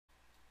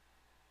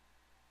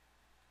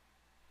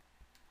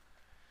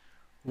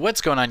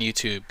What's going on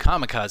YouTube?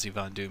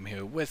 Kamikazevondoom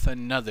here with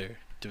another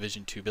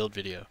Division 2 build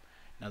video.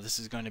 Now this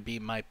is going to be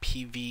my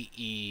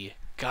PvE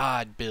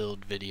God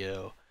build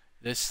video.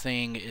 This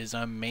thing is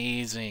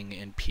amazing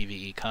in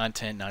PvE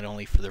content, not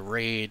only for the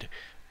raid,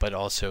 but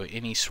also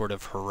any sort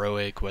of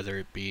heroic, whether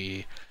it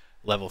be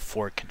level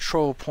 4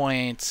 control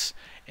points,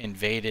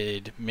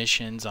 invaded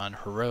missions on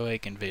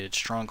heroic, invaded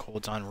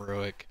strongholds on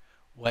heroic,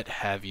 what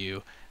have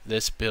you.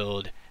 This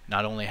build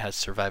not only has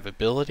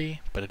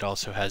survivability, but it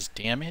also has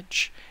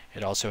damage.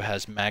 It also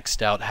has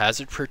maxed out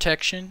hazard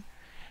protection,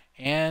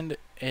 and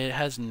it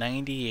has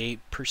 98%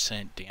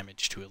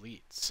 damage to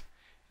elites.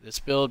 This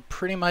build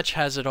pretty much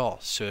has it all,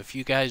 so if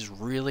you guys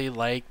really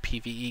like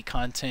PvE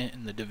content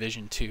in the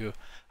Division 2,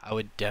 I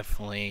would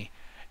definitely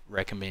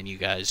recommend you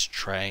guys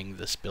trying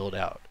this build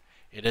out.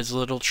 It is a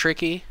little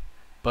tricky,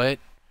 but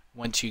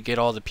once you get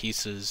all the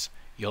pieces,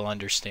 you'll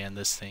understand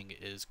this thing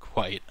is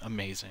quite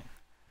amazing.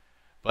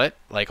 But,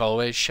 like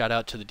always, shout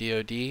out to the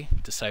DoD,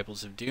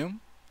 Disciples of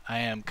Doom. I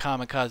am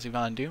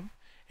Kamikazevondoom.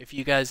 If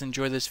you guys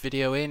enjoy this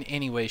video in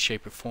any way,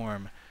 shape, or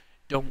form,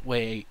 don't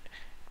wait.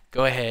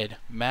 Go ahead,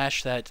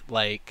 mash that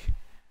like.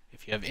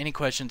 If you have any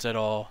questions at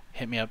all,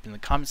 hit me up in the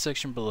comment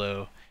section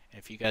below. And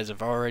if you guys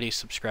have already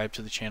subscribed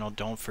to the channel,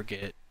 don't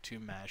forget to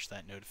mash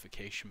that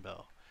notification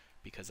bell,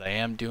 because I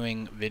am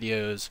doing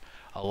videos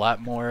a lot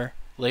more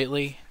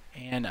lately,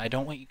 and I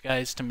don't want you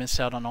guys to miss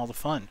out on all the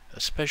fun,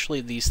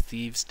 especially these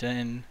Thieves'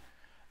 Den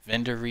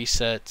vendor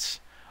resets.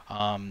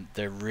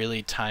 They're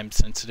really time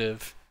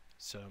sensitive,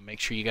 so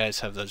make sure you guys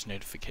have those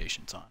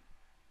notifications on.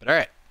 But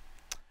alright,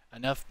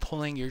 enough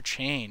pulling your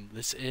chain.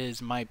 This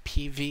is my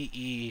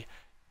PvE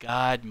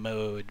God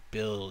mode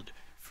build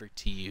for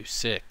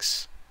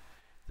TU6.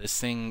 This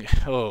thing,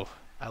 oh,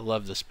 I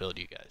love this build,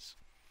 you guys.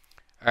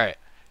 Alright,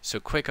 so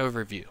quick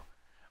overview.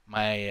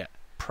 My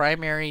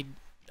primary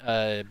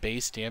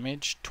base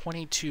damage,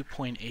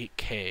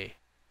 22.8k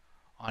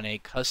on a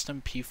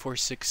custom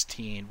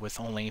P416 with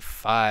only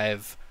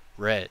 5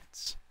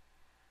 reds.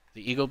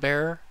 The Eagle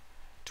Bearer,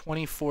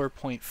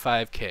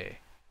 24.5k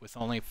with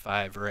only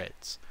 5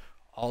 reds.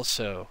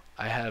 Also,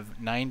 I have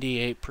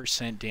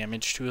 98%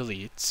 damage to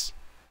elites.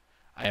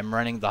 I am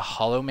running the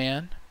Hollow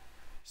Man,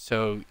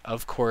 so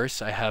of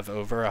course I have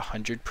over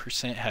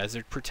 100%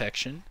 hazard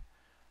protection.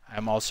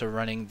 I'm also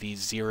running the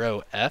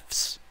 0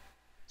 Fs,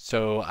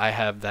 so I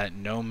have that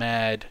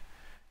Nomad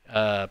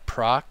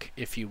proc,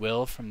 if you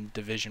will, from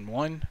Division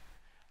 1.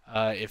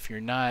 If you're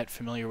not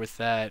familiar with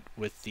that,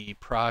 with the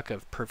proc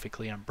of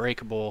Perfectly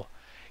Unbreakable,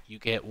 you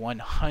get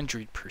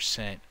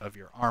 100% of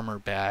your armor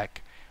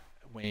back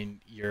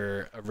when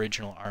your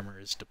original armor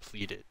is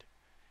depleted,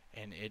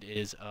 and it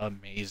is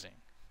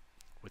amazing.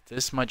 With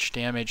this much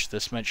damage to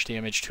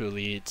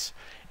elites,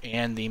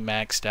 and the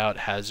maxed out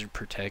hazard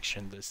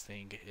protection, this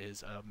thing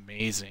is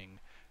amazing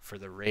for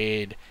the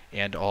raid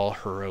and all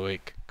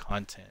heroic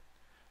content.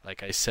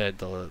 Like I said,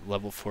 the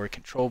level 4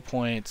 control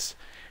points,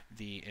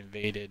 the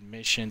invaded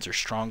missions or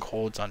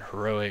strongholds on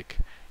heroic,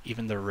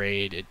 even the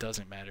raid, it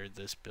doesn't matter.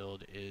 This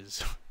build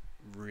is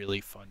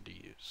really fun to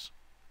use.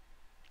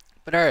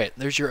 But alright,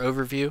 there's your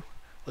overview.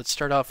 Let's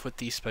start off with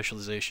the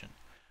specialization.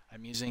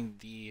 I'm using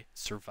the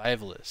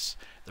Survivalist.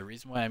 The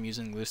reason why I'm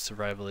using this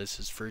Survivalist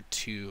is for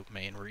 2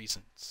 main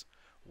reasons.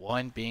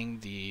 One being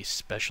the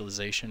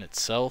specialization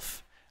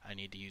itself. I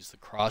need to use the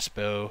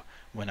crossbow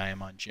when I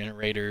am on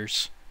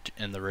generators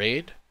in the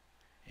raid.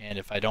 And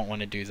if I don't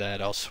want to do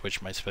that, I'll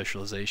switch my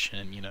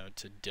specialization,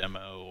 to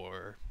demo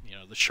or,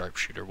 the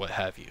sharpshooter, what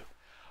have you.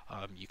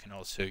 You can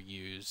also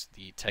use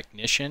the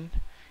technician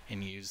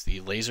and use the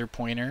laser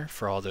pointer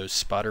for all those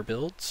spotter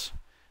builds.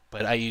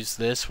 But I use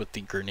this with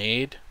the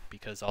grenade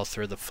because I'll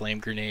throw the flame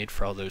grenade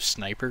for all those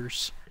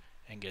snipers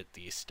and get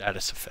the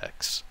status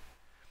effects.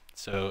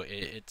 So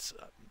it's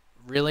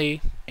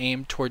really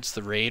aimed towards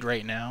the raid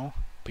right now,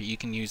 but you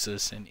can use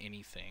this in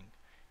anything.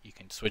 You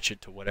can switch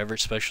it to whatever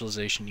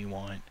specialization you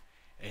want,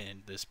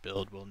 and this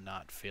build will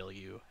not fail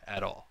you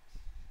at all.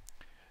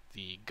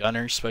 The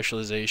gunner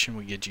specialization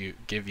will give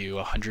you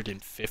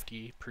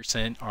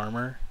 150%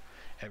 armor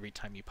every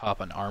time you pop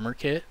an armor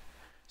kit.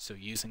 So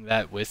using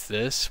that with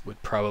this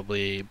would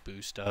probably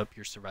boost up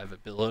your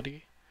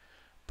survivability.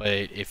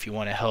 But if you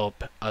want to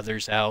help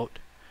others out,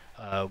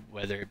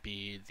 whether it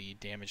be the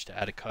damage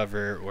to out of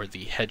cover or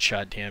the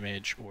headshot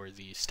damage or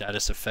the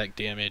status effect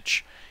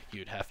damage,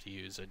 you'd have to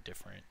use a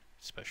different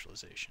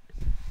specialization.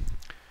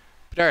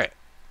 But alright,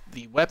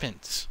 the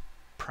weapons.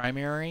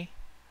 Primary,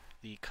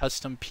 the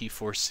custom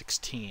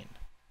P416.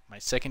 My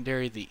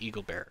secondary, the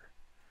Eagle Bearer.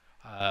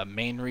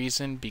 Main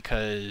reason,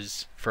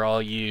 because for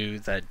all you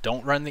that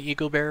don't run the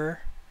Eagle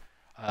Bearer,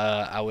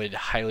 I would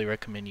highly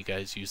recommend you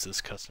guys use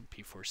this custom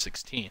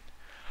P416.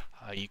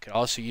 You could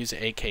also use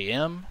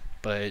AKM,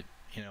 but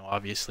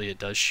obviously it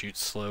does shoot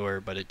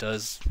slower, but it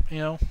does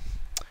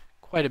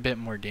quite a bit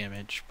more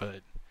damage,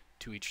 but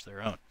to each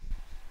their own.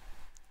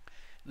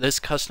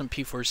 This custom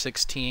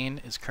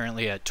P416 is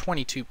currently at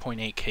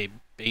 22.8k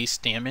base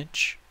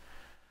damage.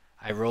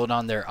 I rolled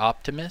on their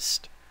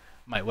Optimist.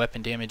 my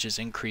weapon damage is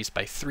increased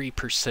by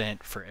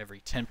 3% for every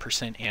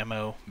 10%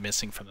 ammo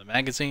missing from the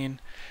magazine.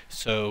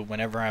 So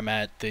whenever I'm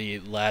at the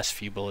last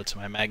few bullets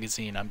in my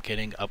magazine, I'm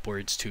getting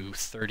upwards to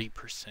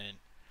 30%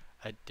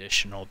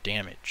 additional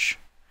damage.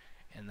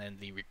 And then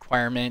the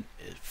requirement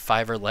is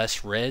 5 or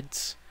less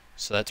reds,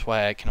 so that's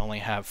why I can only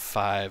have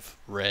 5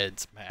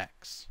 reds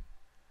max.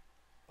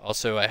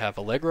 Also, I have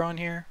Allegro on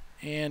here,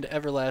 and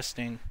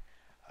Everlasting.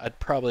 I'd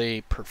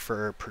probably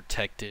prefer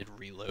Protected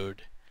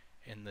Reload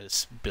in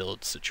this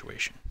build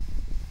situation.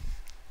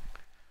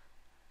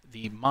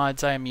 The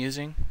mods I am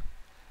using: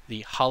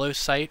 the Hollow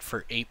Sight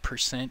for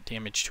 8%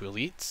 damage to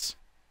elites.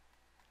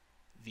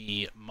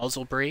 The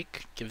Muzzle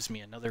Brake gives me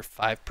another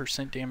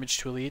 5% damage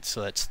to elites,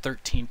 so that's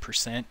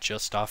 13%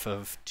 just off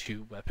of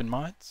 2 weapon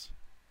mods.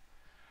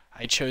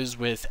 I chose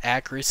with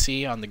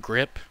accuracy on the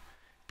grip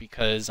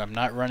because I'm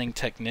not running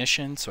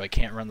Technician, so I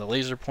can't run the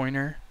laser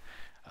pointer.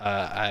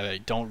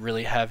 I don't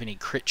really have any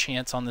crit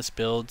chance on this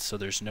build, so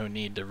there's no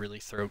need to really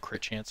throw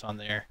crit chance on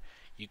there.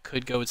 You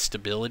could go with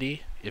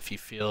stability if you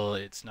feel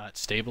it's not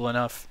stable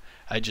enough.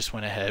 I just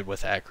went ahead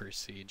with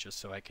accuracy just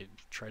so I could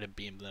try to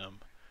beam them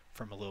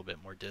from a little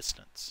bit more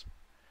distance.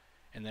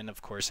 And then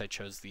of course I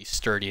chose the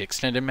sturdy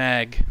extended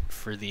mag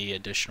for the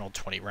additional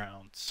 20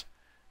 rounds,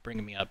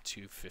 bringing me up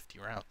to 50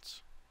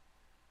 rounds.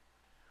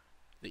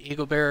 The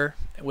Eagle Bearer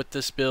with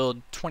this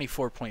build,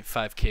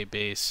 24.5k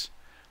base.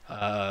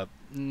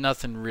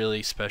 Nothing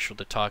really special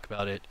to talk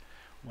about it.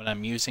 When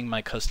I'm using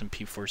my custom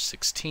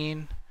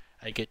P416,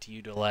 I get to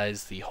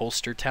utilize the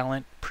holster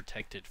talent,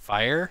 Protected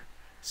Fire,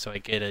 so I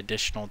get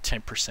additional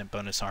 10%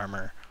 bonus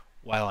armor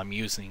while I'm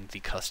using the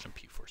custom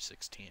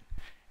P416.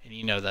 And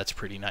you know that's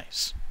pretty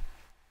nice.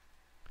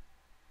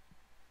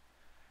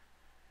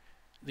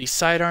 The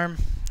sidearm,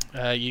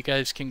 you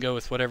guys can go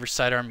with whatever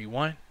sidearm you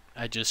want.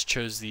 I just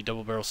chose the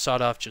double barrel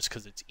sawed-off just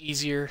because it's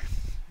easier.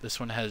 This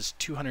one has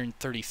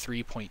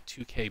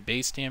 233.2k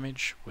base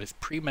damage with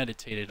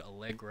premeditated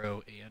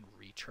Allegro and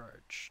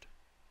recharged.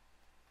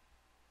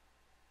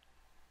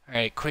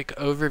 Alright, quick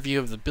overview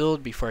of the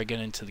build before I get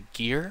into the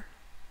gear.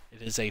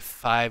 It is a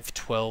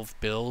 5-12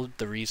 build.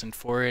 The reason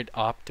for it: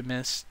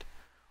 Optimist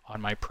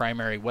on my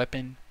primary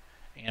weapon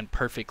and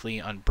Perfectly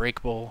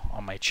Unbreakable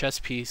on my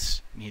chest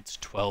piece needs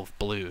 12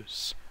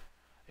 blues.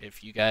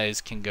 If you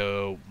guys can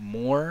go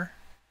more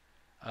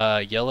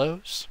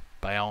yellows,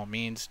 by all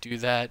means do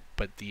that,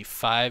 but the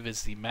 5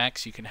 is the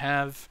max you can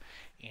have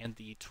and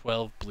the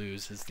 12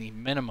 blues is the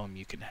minimum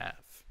you can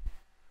have.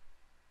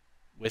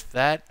 With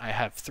that, I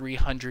have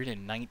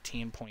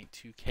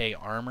 319.2k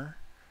armor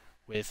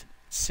with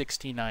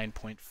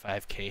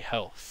 69.5k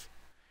health.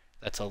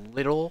 That's a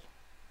little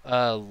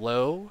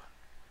low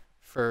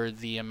for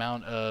the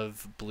amount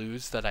of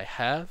blues that I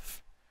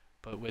have,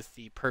 but with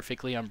the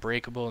Perfectly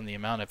Unbreakable and the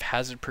amount of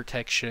hazard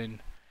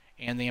protection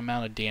and the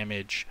amount of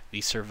damage,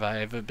 the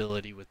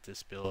survivability with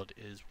this build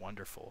is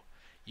wonderful.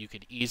 You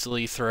could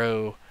easily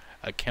throw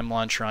a chem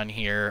launcher on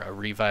here, a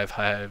revive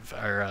hive,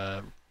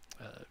 or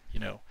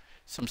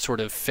some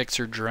sort of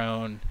fixer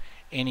drone,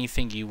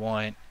 anything you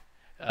want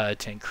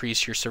to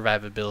increase your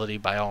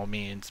survivability by all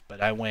means,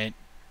 but I went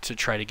to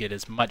try to get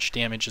as much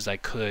damage as I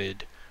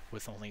could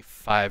with only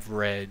 5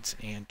 reds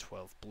and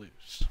 12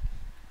 blues.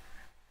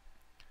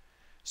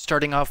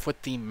 Starting off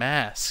with the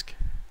mask,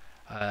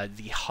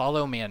 the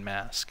Hollow Man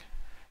mask.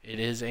 It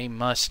is a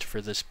must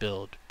for this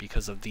build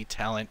because of the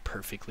talent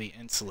Perfectly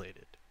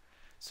Insulated.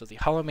 So the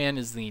Hollow Man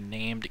is the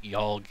named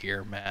Y'all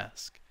Gear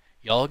mask.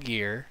 Y'all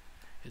Gear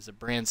is a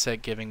brand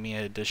set giving me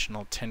an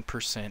additional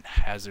 10%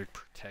 hazard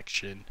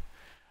protection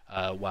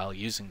while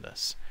using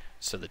this.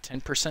 So the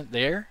 10%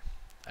 there,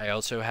 I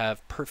also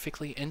have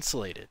Perfectly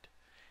Insulated.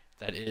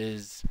 That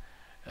is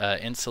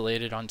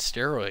insulated on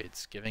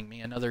steroids, giving me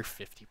another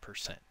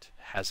 50%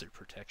 hazard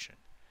protection.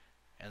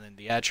 And then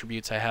the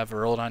attributes I have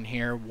rolled on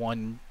here: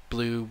 1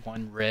 blue,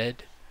 1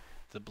 red.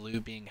 The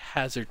blue being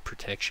hazard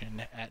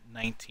protection at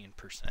 19%.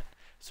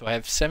 So I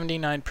have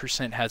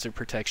 79% hazard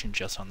protection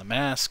just on the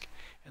mask,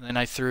 and then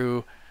I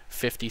threw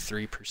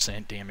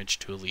 53% damage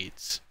to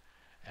elites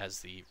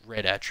as the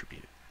red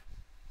attribute.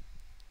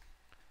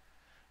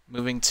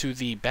 Moving to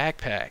the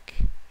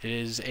backpack. It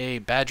is a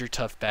Badger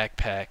Tough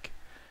backpack.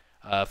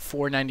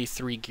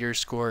 493 gear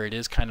score. It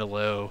is kind of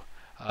low.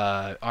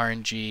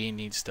 RNG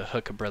needs to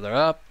hook a brother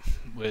up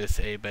with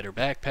a better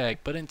backpack,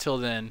 but until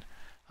then,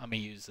 I'm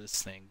going to use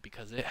this thing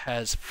because it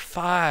has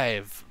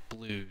 5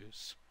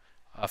 blues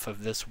off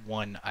of this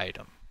one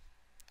item.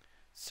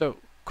 So,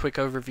 quick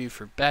overview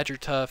for Badger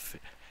Tough.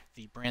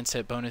 The brand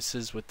set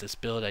bonuses with this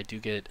build: I do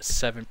get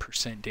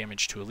 7%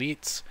 damage to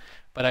elites,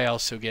 but I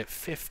also get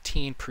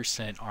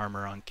 15%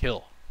 armor on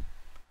kill.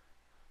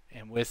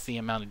 And with the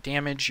amount of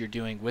damage you're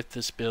doing with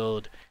this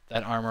build,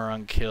 that armor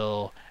on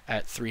kill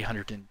at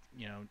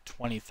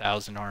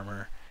 320,000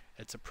 armor,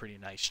 it's a pretty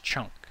nice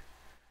chunk.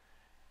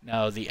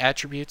 Now the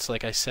attributes,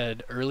 like I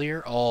said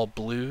earlier, all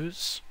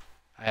blues.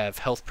 I have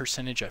health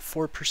percentage at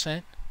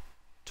 4%,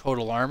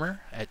 total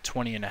armor at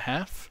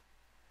 20.5,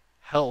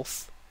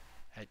 health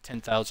at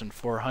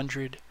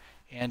 10,400,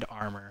 and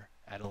armor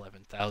at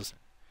 11,000.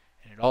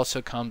 And it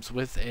also comes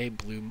with a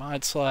blue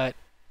mod slot,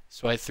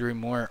 so I threw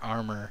more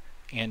armor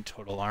and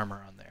total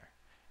armor on there.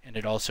 And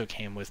it also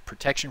came with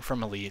protection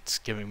from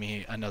elites, giving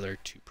me another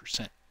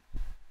 2%.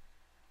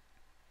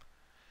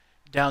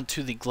 Down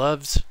to the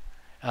gloves.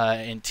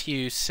 In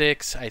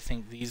TU6, I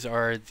think these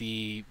are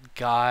the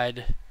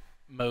God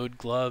mode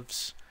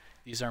gloves.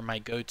 These are my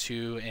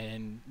go-to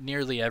in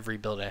nearly every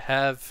build I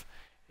have.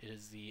 It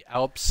is the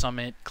Alp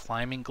Summit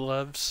climbing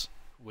gloves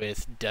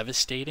with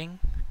Devastating,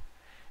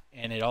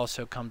 and it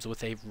also comes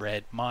with a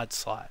red mod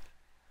slot.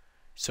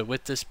 So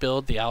with this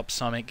build, the Alp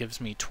Summit gives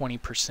me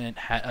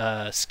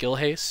 20% skill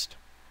haste,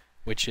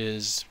 which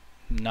is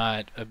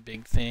not a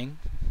big thing,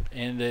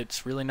 and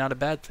it's really not a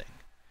bad thing.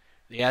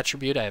 The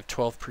attribute, I have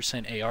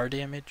 12% AR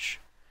damage,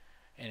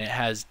 and it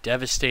has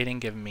Devastating,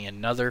 giving me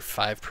another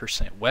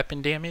 5%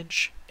 weapon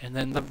damage, and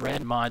then the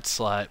red mod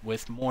slot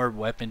with more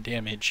weapon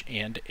damage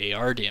and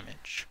AR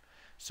damage.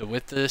 So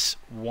with this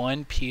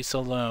one piece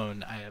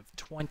alone, I have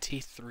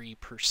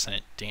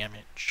 23%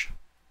 damage.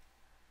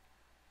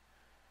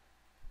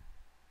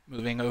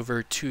 Moving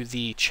over to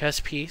the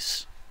chest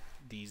piece,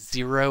 the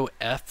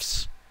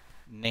 0Fs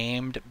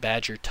named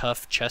Badger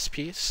Tough chest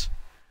piece.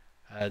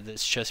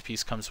 This chest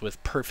piece comes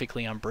with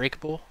Perfectly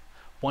Unbreakable.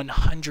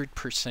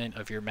 100%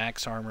 of your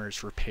max armor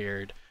is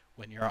repaired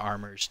when your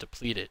armor is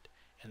depleted.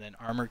 And then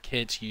armor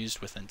kits used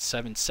within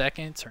 7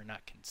 seconds are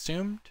not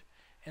consumed,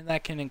 and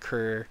that can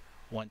occur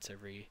once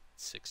every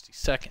 60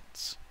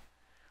 seconds.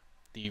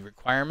 The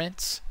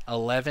requirements,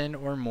 11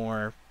 or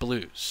more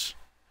blues.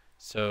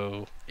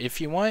 So if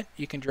you want,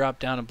 you can drop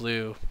down a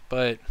blue,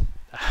 but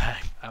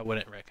I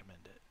wouldn't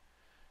recommend it.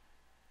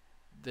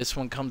 This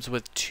one comes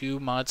with 2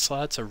 mod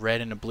slots, a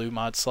red and a blue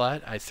mod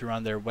slot. I threw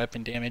on their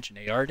weapon damage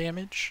and AR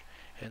damage,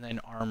 and then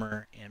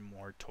armor and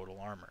more total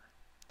armor.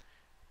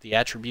 The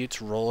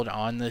attributes rolled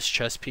on this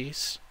chest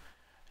piece,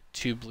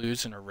 2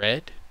 blues and a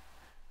red.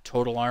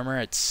 Total armor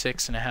at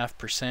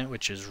 6.5%,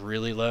 which is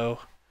really low.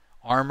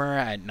 Armor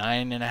at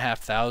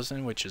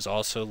 9,500, which is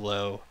also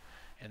low.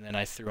 And then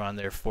I threw on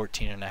their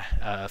 14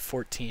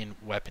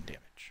 weapon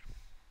damage.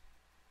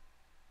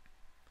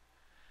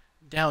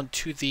 Down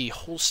to the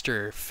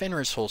holster,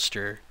 Fenris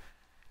holster,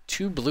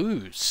 2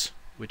 blues,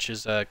 which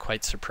is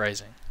quite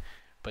surprising.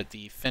 But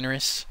the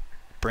Fenris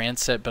brand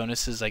set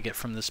bonuses I get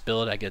from this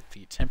build, I get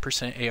the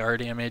 10% AR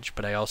damage,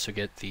 but I also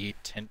get the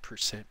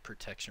 10%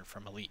 protection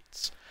from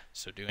elites.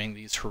 So doing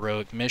these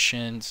heroic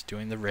missions,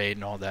 doing the raid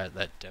and all that,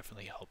 that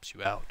definitely helps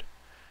you out.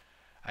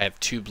 I have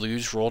 2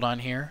 blues rolled on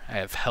here. I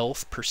have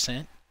health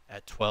percent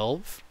at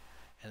 12,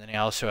 and then I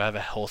also have a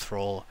health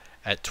roll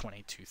at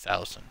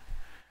 22,000.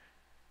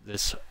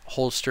 This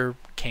holster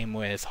came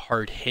with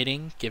hard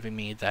hitting, giving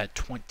me that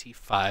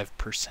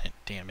 25%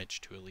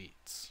 damage to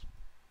elites.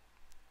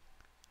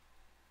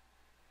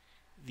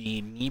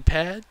 The knee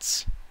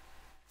pads,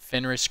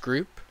 Fenris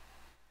group.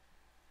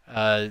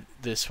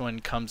 This one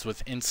comes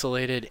with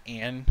Insulated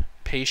and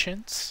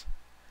Patience,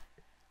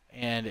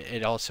 and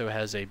it also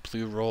has a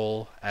blue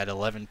roll at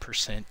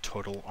 11%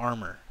 total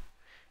armor.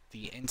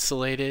 The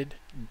Insulated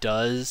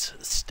does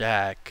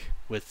stack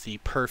with the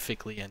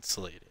Perfectly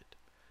Insulated.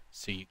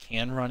 So you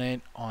can run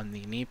it on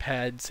the knee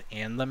pads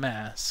and the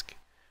mask,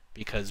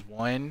 because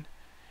one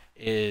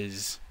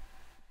is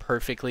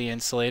perfectly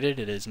insulated,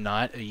 it is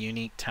not a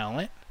unique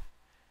talent,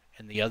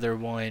 and the other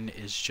one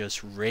is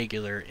just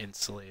regular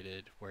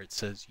insulated where it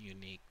says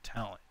unique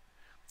talent.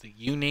 The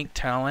unique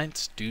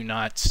talents do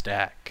not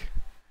stack,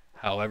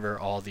 however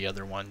all the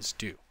other ones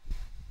do.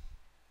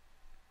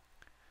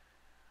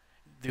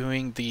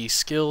 Doing the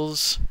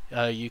skills,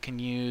 you can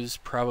use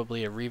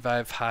probably a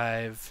Revive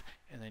Hive,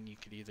 and then you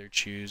could either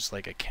choose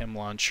like a chem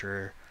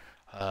launcher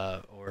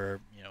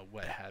or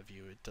what have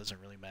you. It doesn't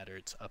really matter.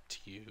 It's up to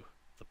you,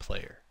 the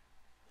player.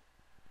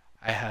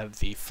 I have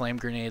the flame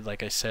grenade.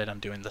 Like I said, I'm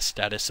doing the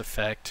status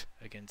effect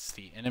against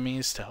the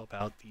enemies to help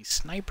out the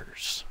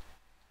snipers.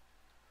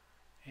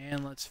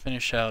 And let's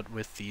finish out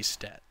with the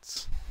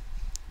stats.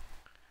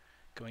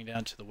 Going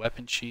down to the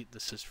weapon sheet,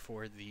 this is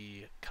for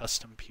the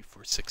custom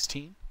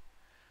P416.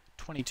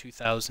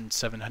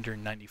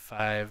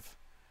 22,795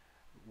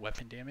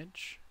 weapon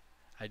damage.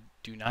 I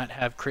do not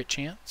have crit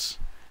chance.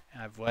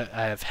 I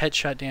have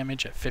headshot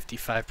damage at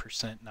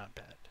 55%, not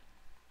bad.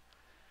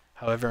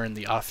 However, in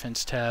the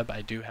offense tab,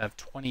 I do have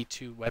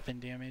 22 weapon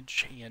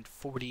damage and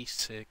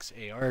 46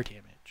 AR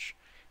damage,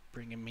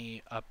 bringing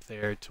me up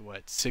there to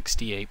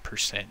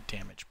 68%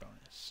 damage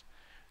bonus.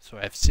 So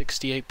I have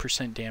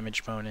 68%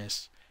 damage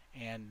bonus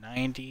and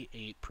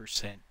 98%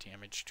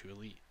 damage to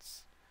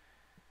elites.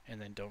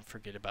 And then don't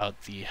forget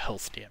about the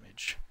health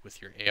damage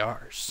with your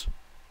ARs.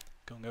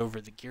 Going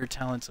over the gear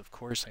talents, of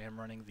course, I am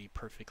running the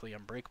Perfectly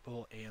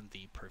Unbreakable and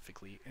the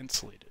Perfectly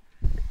Insulated.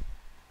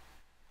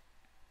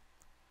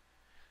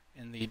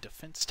 In the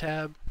defense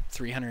tab,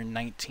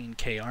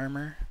 319k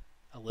armor,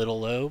 a little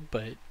low,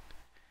 but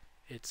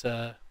it's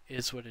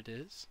is what it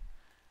is.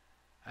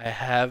 I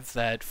have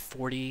that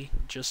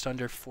just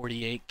under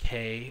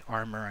 48k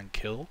armor on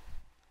kill,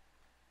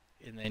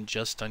 and then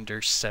just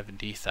under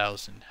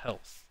 70,000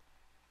 health.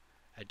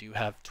 I do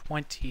have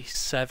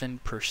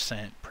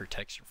 27%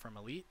 protection from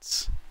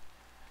elites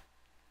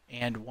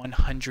and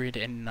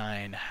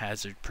 109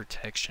 hazard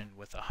protection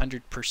with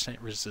 100%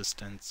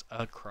 resistance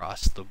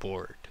across the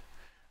board.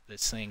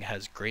 This thing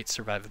has great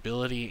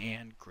survivability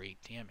and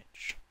great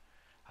damage.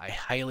 I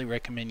highly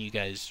recommend you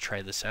guys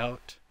try this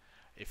out.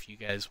 If you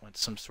guys want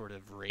some sort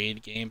of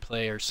raid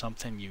gameplay or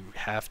something you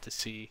have to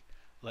see,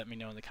 let me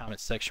know in the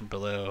comments section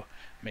below.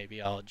 Maybe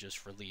I'll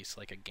just release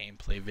like a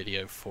gameplay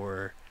video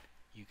for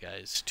you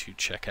guys to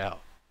check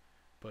out.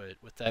 But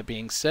with that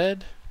being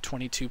said,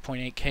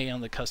 22.8k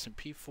on the custom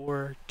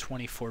P4,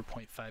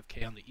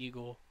 24.5k on the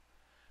Eagle.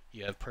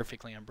 You have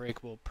perfectly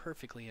unbreakable,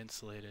 perfectly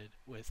insulated,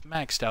 with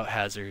maxed out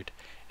hazard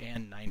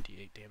and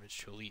 98 damage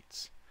to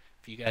elites.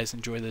 If you guys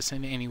enjoy this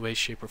in any way,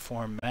 shape, or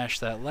form, mash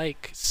that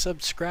like,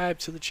 subscribe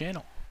to the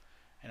channel,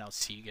 and I'll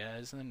see you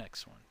guys in the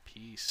next one.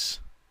 Peace.